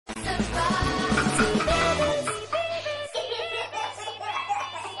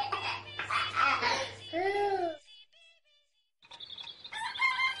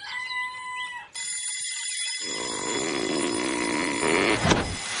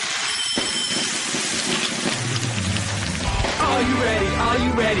Are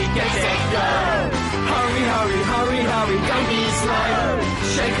you ready? Get set, go! Hurry, hurry, hurry, hurry, don't be slow.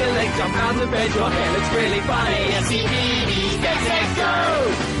 Shake a leg, jump out of bed, your hair looks really funny. CBeebies, get set, go!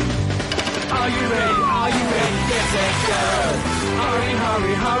 Are you ready? Are you ready? Get set, go! Hurry,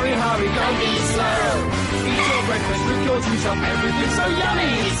 hurry, hurry, hurry, don't be slow. Eat your breakfast with your juice up, everything's so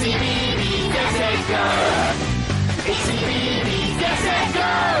yummy. CBeebies, get set, go! It's CBeebies, get set,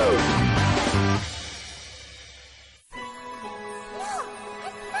 go!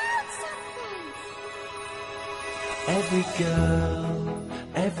 Every girl,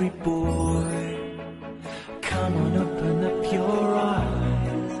 every boy, come on, open up your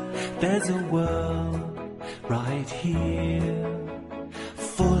eyes. There's a world right here,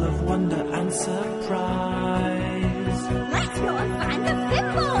 full of wonder and surprise. Let's go and find the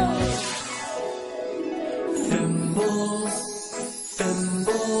Fimbles! Fimbles,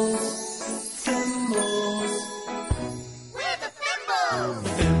 Fimbles, Fimbles. We're the Fimbles!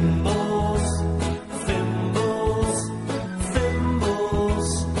 Fimbles, Fimbles, Fimbles.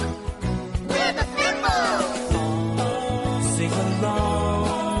 We're the Fimbles! Sing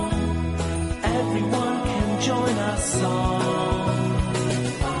along, everyone can join our song.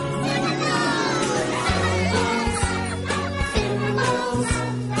 Sing along! Fimbles!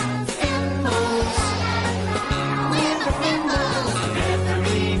 Fimbles! We're the Fimbles!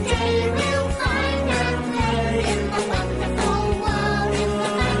 Every day we'll find and play in the Wonderful world, in the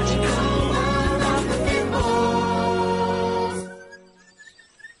magical world of the Fimbles!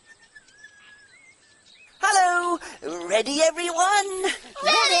 Hello! Ready, everyone?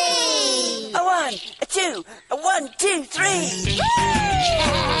 Ready! A 1, a 2, a 1, 2, 3.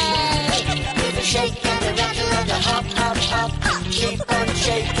 With a shake and a rattle and a hop, hop, hop. Keep on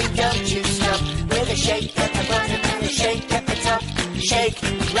shaking, don't you stop. With a shake at the bottom and a shake at the top. Shake,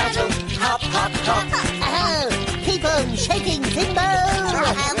 rattle, hop, hop, hop. Oh, keep on shaking, Fimbles!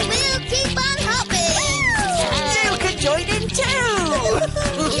 And we'll keep on hopping! You can join in too.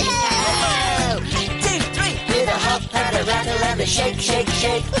 Yeah! 2, 3. With a hop and a rattle and a shake, shake,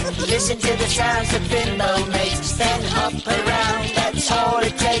 shake. Listen to the sounds the Fimble makes. Then hop around, that's all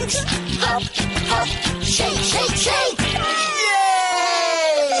it takes. Hop, hop, shake, shake, shake.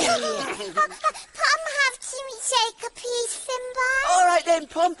 Yay! Pom, have Timmy shake a piece, Fimble? All right then,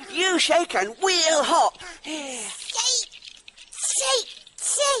 Pom. You shake and we'll hop. Shake, shake,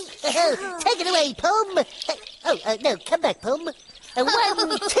 shake. Take it away, Pom. No, come back, Pom. 1,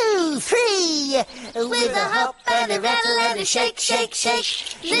 2, 3. With a hop and a rattle and a shake, shake,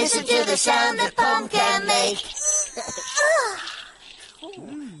 shake. Listen to the sound that Pom can make.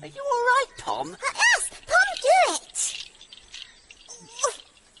 Are you all right, Pom? Yes, Pom, do it.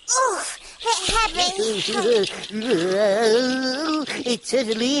 Bit heavy. It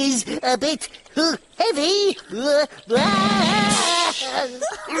certainly is a bit heavy.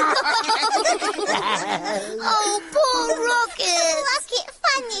 Oh, poor Rocket. Rocket,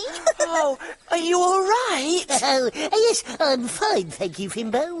 funny. Oh, are you all right? Yes, I'm fine, thank you,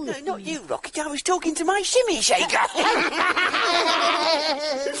 Fimbo. No, not you, Rocket. I was talking to my shimmy shaker.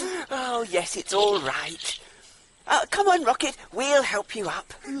 Oh, yes, it's all right. Come on, Rocket. We'll help you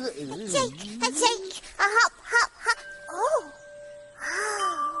up. Shake, a hop, hop, hop. Oh.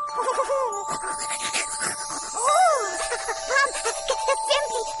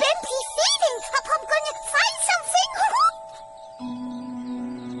 Bimpy feeding. I'm gonna find something.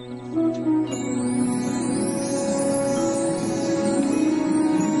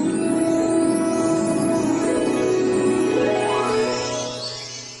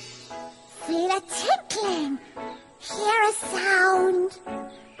 Feel a tinkling. Hear a sound.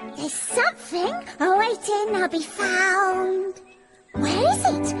 There's something waiting to be found. Where is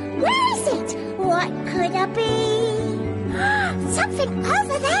it? Where is it? What could it be? Something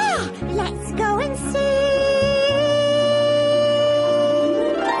over there. Let's go and see.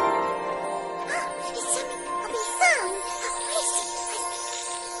 Is something to be found? Where is it?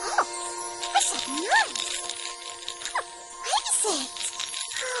 Oh, what's that noise? Where is it?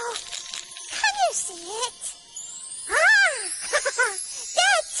 Oh, can you see it? Ah,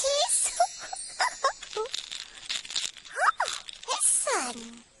 there it is. Listen.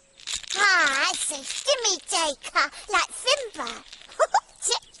 It's a shimmy shaker, like Fimble.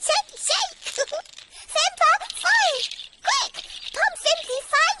 Shake, shake, shake. Fimble, find! Quick! Pom simply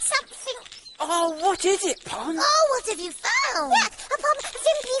find something. Oh, what is it, Pom? Oh, what have you found? Look, Pom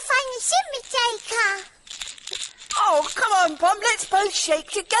simply find the shimmy shaker. Oh, come on, Pom. Let's both shake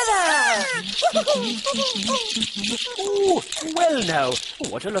together. Oh, well now,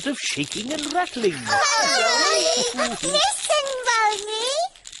 what a lot of shaking and rattling. Listen, Boney.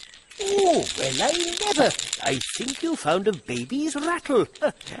 Oh, well, I never. I think you found a baby's rattle.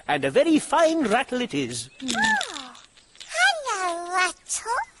 And a very fine rattle it is. Oh, hello,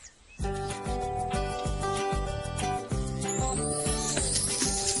 Rattle.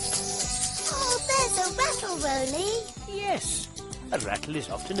 Oh, there's a rattle, Roly. Yes, a rattle is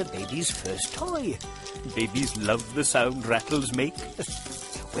often a baby's first toy. Babies love the sound rattles make.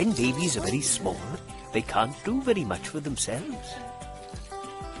 When babies are very small, they can't do very much for themselves.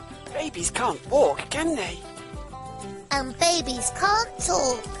 Babies can't walk, can they? And babies can't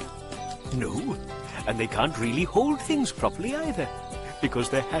talk. No, and they can't really hold things properly either, because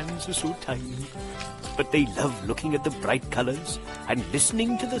their hands are so tiny. But they love looking at the bright colours and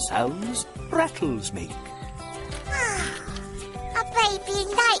listening to the sounds rattles make. A baby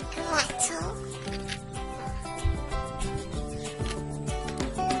like Rattle.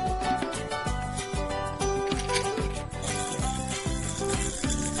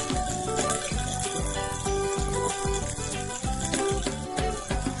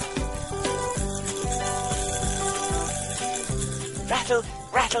 Rattle,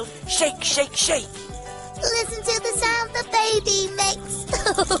 rattle, shake, shake, shake. Listen to the sound the baby makes.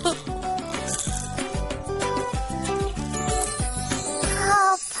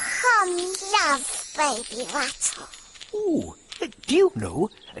 Oh, Pom loves baby Rattle. Oh, do you know,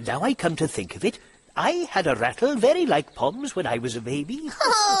 now I come to think of it, I had a rattle very like Pom's when I was a baby.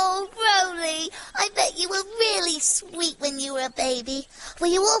 Oh, Roly, I bet you were really sweet when you were a baby. Were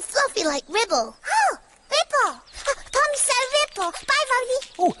you all fluffy like Ribble? Oh, Ribble. Pom said Ribble. Bye, Roly.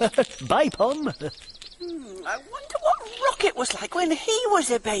 Oh, bye, Pom. I wonder what Rocket was like when he was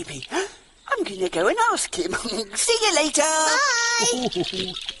a baby. I'm going to go and ask him. See you later.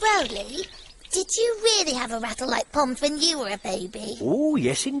 Bye. Roly, did you really have a rattle like Pom's when you were a baby? Oh,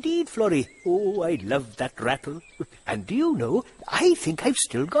 yes, indeed, Florrie. Oh, I love that rattle. And do you know, I think I've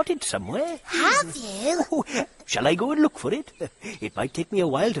still got it somewhere. Have you? Oh, shall I go and look for it? It might take me a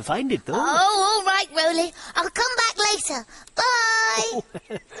while to find it, though. Oh, all right, Roly. I'll come back later. Bye.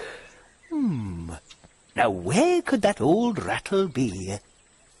 Now, where could that old rattle be?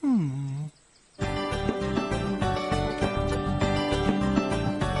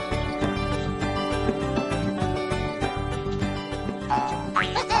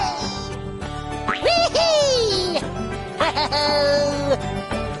 Whee-hee!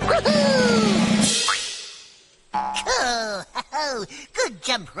 Oh, good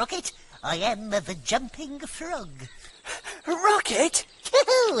jump, Rocket. I am the jumping frog. Rocket?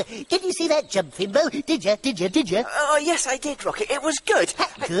 Did you see that jump, Fimbo? Did you? Oh, yes, I did, Rocket. It was good.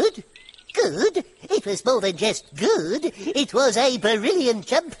 Good? Good? It was more than just good. It was a brilliant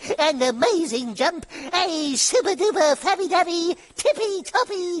jump, an amazing jump, a super-duper fabby-dabby,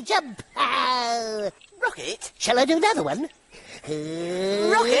 tippy-toppy jump. Rocket? Shall I do another one?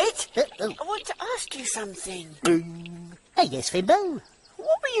 Rocket? Oh. I want to ask you something. Yes, Fimbo.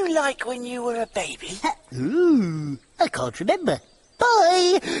 What were you like when you were a baby? Ooh, I can't remember.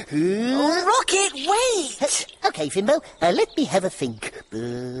 Bye. Oh, Rocket, wait! Okay, Fimbo, let me have a think.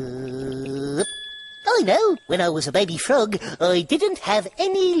 I know, when I was a baby frog, I didn't have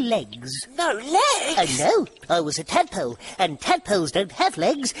any legs. No legs? No, I was a tadpole, and tadpoles don't have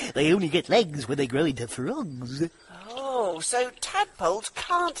legs. They only get legs when they grow into frogs. Oh, so tadpoles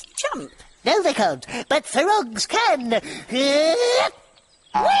can't jump. No, they can't, but frogs can.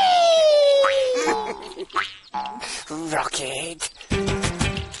 Rocket.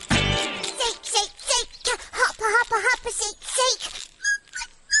 Shake, shake, shake. Hopper, hopper, hopper, shake, shake.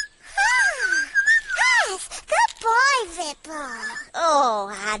 Yes, good boy, Ribble. Oh,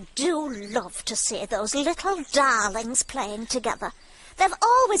 I do love to see those little darlings playing together. They've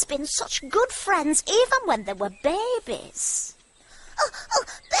always been such good friends, even when they were babies. Oh,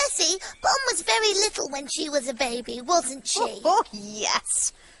 Bessie, Pom was very little when she was a baby, wasn't she? Oh,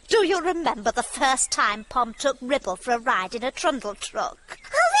 yes. Do you remember the first time Pom took Ribble for a ride in a trundle truck?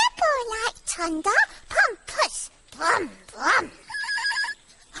 Oh, Ribble like thunder. Pom push. Brum, brum.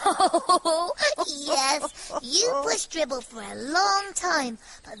 Oh, yes, you pushed Ribble for a long time,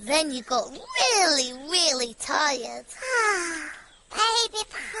 but then you got really, really tired. Baby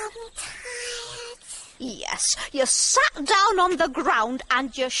Pom tired. Yes, you sat down on the ground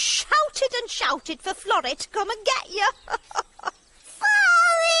and you shouted and shouted for Florrie to come and get you.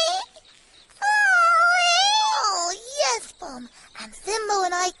 Florrie! Oh, yes, Pom. And Thimble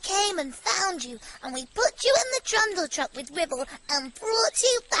and I came and found you, and we put you in the trundle truck with Ribble and brought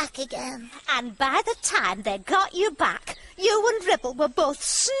you back again. And by the time they got you back, you and Ribble were both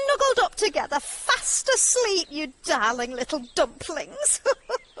snuggled up together, fast asleep, you darling little dumplings.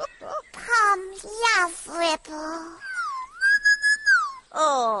 Pom love Ribble.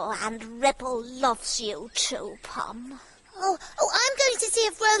 Oh, And Ripple loves you too, Pom. Oh, I'm going to see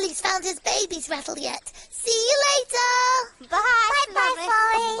if Rolly's found his baby's Rattle yet. See you later. Bye,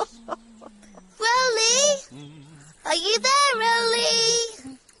 Bye, Florrie. Rolly? Are you there,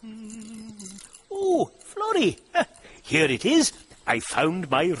 Rolly? Oh, Florrie, here it is. I found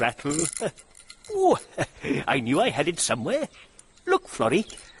my Rattle. Oh, I knew I had it somewhere. Look, Florrie,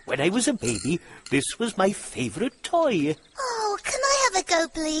 when I was a baby, this was my favourite toy. Oh, can I have a go,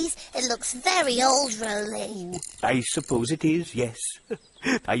 please? It looks very old, Rolly. I suppose it is, yes.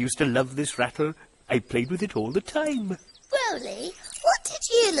 I used to love this Rattle. I played with it all the time. Rolly, what did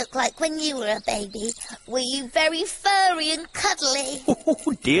you look like when you were a baby? Were you very furry and cuddly?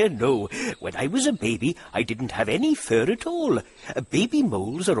 Oh, dear, no. When I was a baby, I didn't have any fur at all. Baby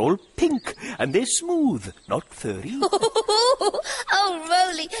moles are all pink, and they're smooth, not furry. Oh,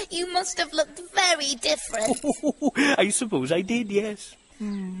 Rolly, you must have looked very different. I suppose I did, yes.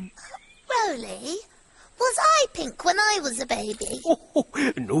 Rolly, was I pink when I was a baby? Oh,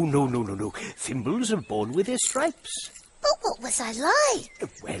 no. Fimbles are born with their stripes. But what was I like?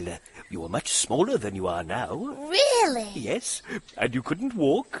 Well, you were much smaller than you are now. Really? Yes, and you couldn't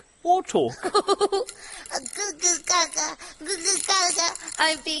walk or talk.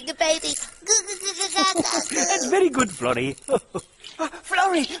 I'm being a baby. That's very good, Florrie.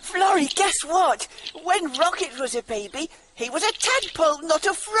 Florrie, guess what? When Rocket was a baby, he was a tadpole, not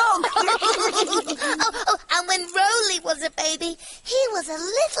a frog. And when Rolly was a baby, he was a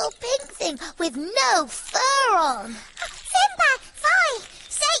little pink thing with no fur on. Simba, fly,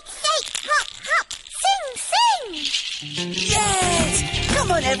 shake, hop, hop, sing. Yes!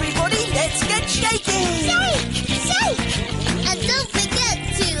 Come on, everybody, let's get shaking. Shake. And don't forget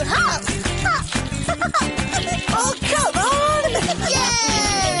to hop, hop. Oh, come on!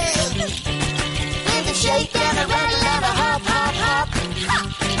 Yay! With a shake and a rattle and a hop, hop, hop.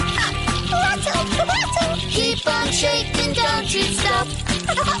 Rattle. Keep on shaking, don't you stop.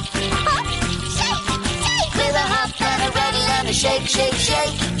 Shake. With a hop and a rattle and a shake, shake,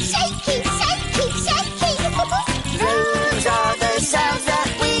 shake. Shaky. Those are the sounds that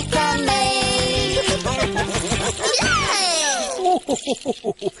we can make. Yay!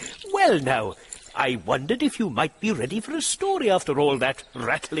 Well, now, I wondered if you might be ready for a story after all that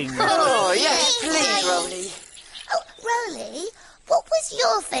rattling. Oh, yes, please, Rolly. Oh, Rolly, what was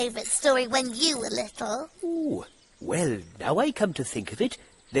your favourite story when you were little? Oh, well, now I come to think of it,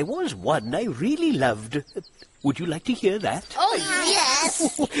 there was one I really loved. Would you like to hear that? Oh,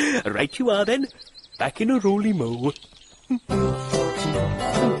 yes! Right you are, then. Back in a roly-mo.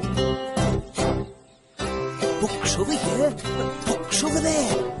 Books over here, books over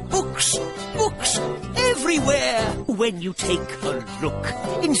there, books everywhere. When you take a look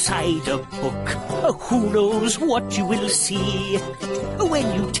inside a book, who knows what you will see?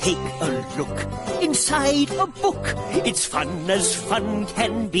 When you take a look inside a book, it's fun as fun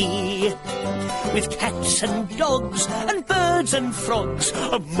can be. With cats and dogs and birds and frogs,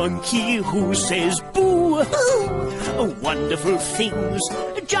 a monkey who says boo. Wonderful things,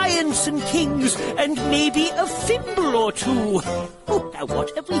 giants and kings, and maybe a fimble or two. Oh, now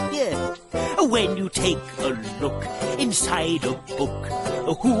what have we here? When you take a look inside a book,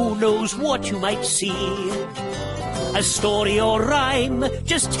 who knows what you might see? A story or rhyme,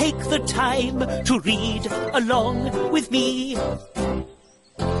 just take the time to read along with me.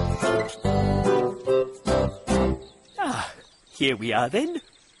 Here we are, then.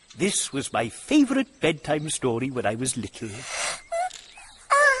 This was my favourite bedtime story when I was little.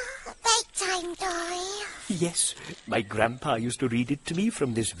 Bedtime toy. Yes, my grandpa used to read it to me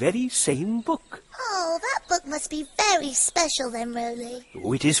from this very same book. Oh, that book must be very special then, Rolly.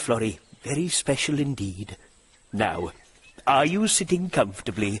 Oh, it is, Florrie. Very special indeed. Now, are you sitting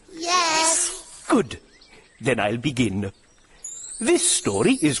comfortably? Yes. Good. Then I'll begin. This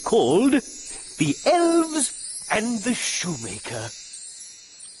story is called The Elves and the Shoemaker.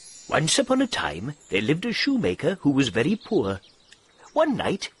 Once upon a time, there lived a shoemaker who was very poor. One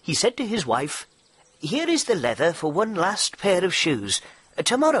night, he said to his wife, "Here is the leather for one last pair of shoes.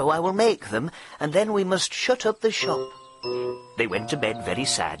 Tomorrow I will make them, and then we must shut up the shop." They went to bed very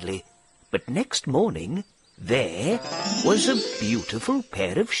sadly. But next morning, there was a beautiful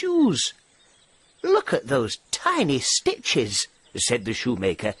pair of shoes. "Look at those tiny stitches," said the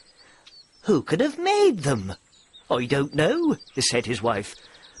shoemaker. "Who could have made them?" "I don't know," said his wife.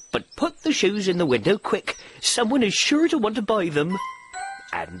 "But put the shoes in the window quick. Someone is sure to want to buy them."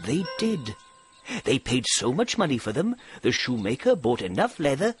 And they did. They paid so much money for them, the shoemaker bought enough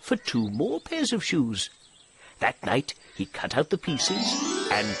leather for 2 more pairs of shoes. That night he cut out the pieces,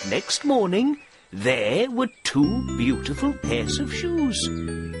 and next morning there were 2 beautiful pairs of shoes.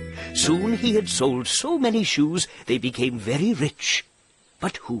 Soon he had sold so many shoes they became very rich.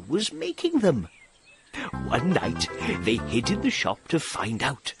 But who was making them? One night they hid in the shop to find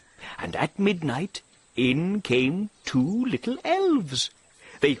out, and at midnight in came 2 little elves.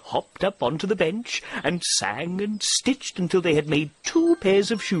 They hopped up onto the bench and sang and stitched until they had made 2 pairs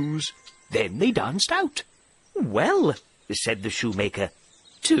of shoes. Then they danced out. "Well," said the shoemaker,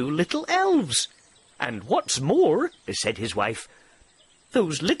 2 little elves. "And what's more," said his wife,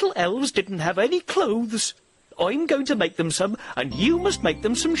 "those little elves didn't have any clothes. I'm going to make them some, and you must make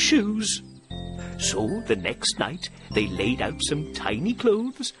them some shoes." So the next night they laid out some tiny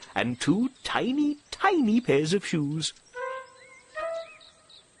clothes and 2 tiny, tiny pairs of shoes.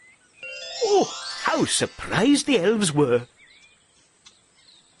 Oh, how surprised the elves were!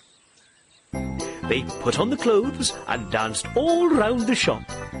 They put on the clothes and danced all round the shop.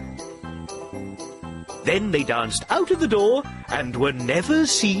 Then they danced out of the door and were never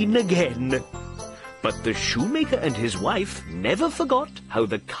seen again. But the shoemaker and his wife never forgot how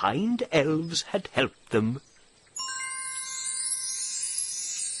the kind elves had helped them.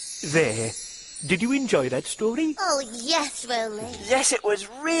 There. Did you enjoy that story? Oh, yes, Rolly. Yes, it was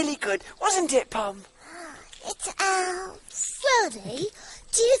really good, wasn't it, Pom? It's elves. Rolly,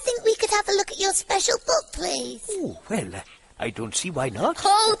 do you think we could have a look at your special book, please? Oh, well, I don't see why not.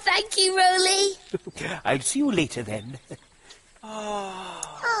 Oh, thank you, Rolly. I'll see you later, then.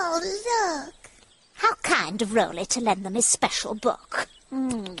 Oh, look. How kind of Rolly to lend them his special book.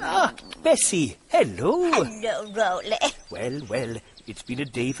 Ah, Bessie, hello. Hello, Rolly. Well, well, it's been a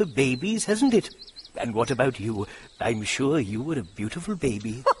day for babies, hasn't it? And what about you? I'm sure you were a beautiful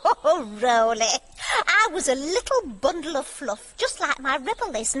baby. Oh, Rolly, I was a little bundle of fluff, just like my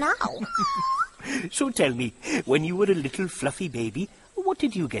Ribble is now. So tell me, when you were a little fluffy baby, what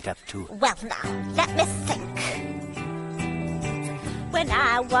did you get up to? Well, now, let me think. When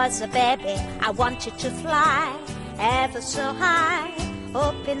I was a baby, I wanted to fly ever so high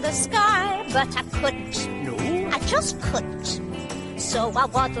up in the sky, but I couldn't. No? I just couldn't. So I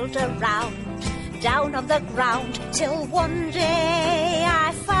waddled around, down on the ground, till one day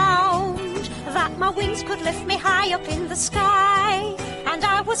I found that my wings could lift me high up in the sky, and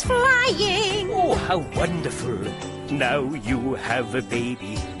I was flying. Oh, how wonderful. Now you have a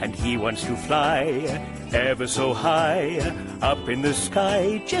baby, and he wants to fly ever so high up in the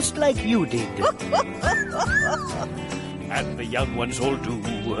sky, just like you did. And the young ones all do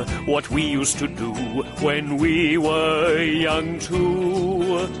what we used to do when we were young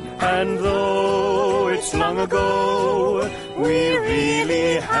too. And though it's long ago, we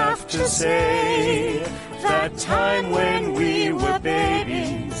really have to say that time when we were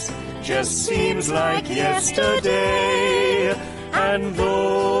babies just seems like yesterday. And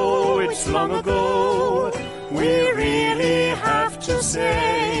though it's long ago, we really have to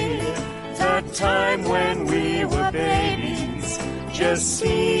say that time when we were babies just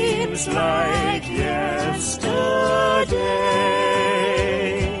seems like yesterday.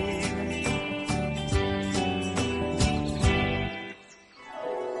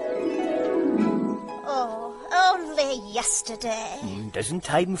 Oh, only yesterday. Doesn't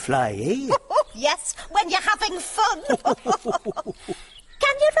time fly, eh? Yes, when you're having fun.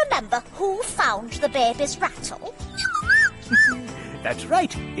 Can you remember who found the baby's rattle? That's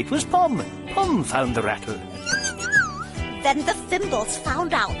right, it was Pom. Pom found the rattle. Then the Fimbles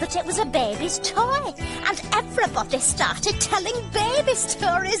found out that it was a baby's toy, and everybody started telling baby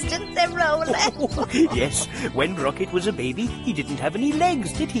stories, didn't they, Rolly? Yes, when Rocket was a baby, he didn't have any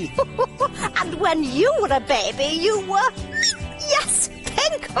legs, did he? And when you were a baby, you were... yes,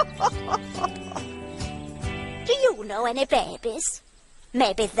 pink! Do you know any babies?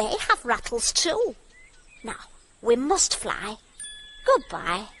 Maybe they have rattles too. Now, we must fly.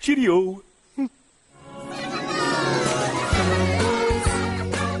 Goodbye. Cheerio.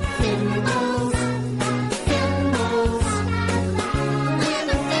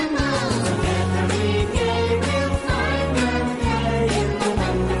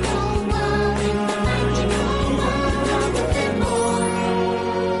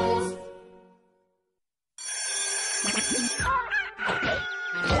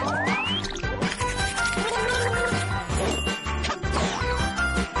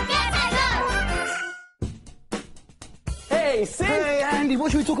 Hey, Sid! Hey, Andy,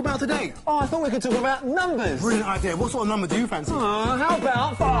 what should we talk about today? Oh, I thought we could talk about numbers. Brilliant idea. What sort of number do you fancy? How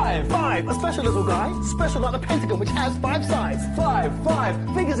about 5? 5. A special little guy. Special like the Pentagon, which has 5 sides.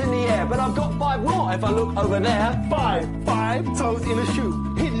 5. Fingers in the air, but I've got 5 more if I look over there. 5 toes in a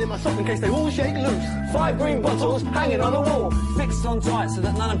shoe. Hidden in my sock in case they all shake loose. 5 green bottles hanging on the wall. Fixed on tight so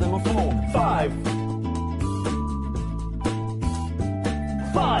that none of them will fall. 5.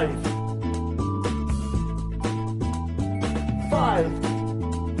 5. 5.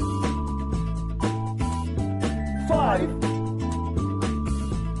 5.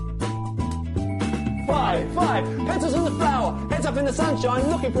 5. 5. Petals on the flower, heads up in the sunshine,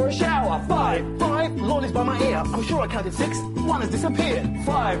 looking for a shower. 5. 5. Lollies by my ear. I'm sure I counted 6. 1 has disappeared.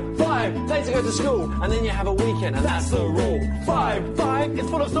 5. 5. Days to go to school, and then you have a weekend, and that's the rule. 5. 5. It's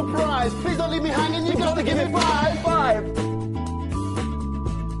full of surprise. Please don't leave me hanging. You got to give me 5. 5.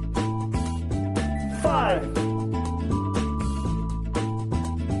 5.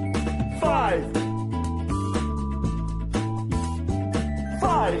 5.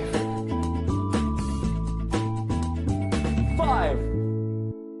 5. 5.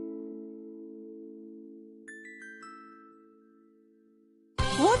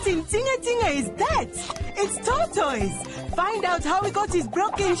 What in Tinga Tinga is that? It's Tortoise! Find out how he got his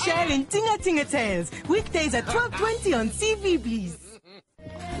broken shell in Tinga Tinga Tales. Weekdays at 12:20 on CBeebies.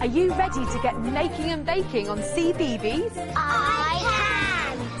 Are you ready to get making and baking on CBeebies? I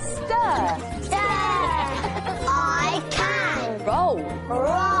can. Stir. Stir. I can. Roll.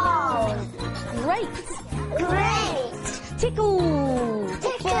 Roll. Grate. Great. Tickle.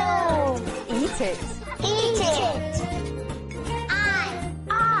 Tickle. Eat it. Eat it.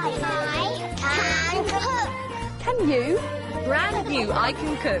 I can cook. Can you? Brand new I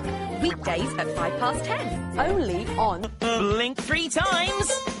Can Cook. Weekdays at 10:05. Only on Blink 3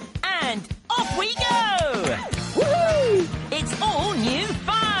 times, and off we go! Woohoo! It's all new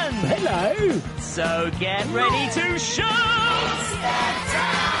fun! Hello! So get ready to shoot!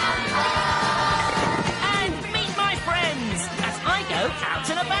 And meet my friends as I go out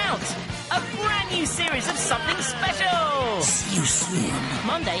and about. A brand new series of something special! See you soon.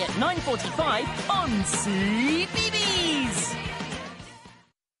 Monday at 9:45 on CBeebies!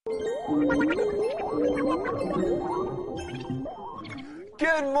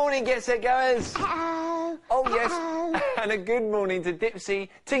 Good morning, Get Set Goers. Hello. Oh, yes. Hello. And a good morning to Dipsy,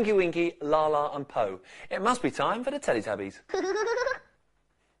 Tinky Winky, Lala and Poe. It must be time for the Teletubbies.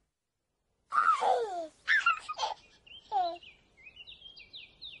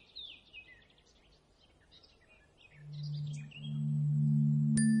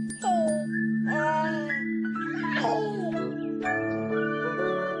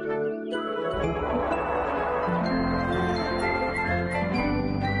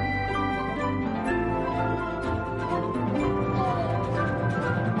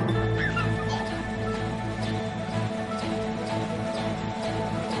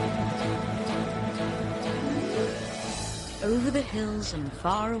 Over the hills and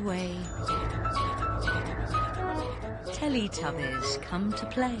far away, Teletubbies come to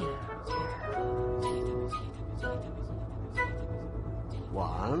play.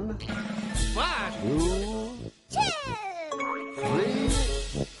 1, 2, 3,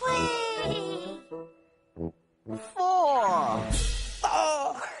 4.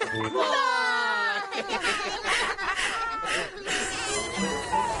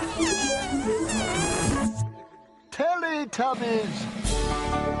 Teletubbies.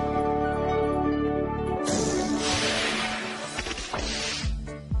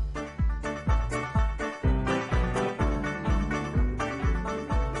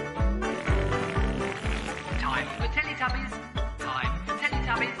 Time for Teletubbies. Time for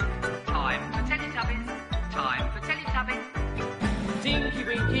Teletubbies. Time for Teletubbies. Time for Teletubbies. Tinky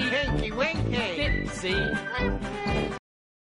Winky, Tinky Winky, Dipsy,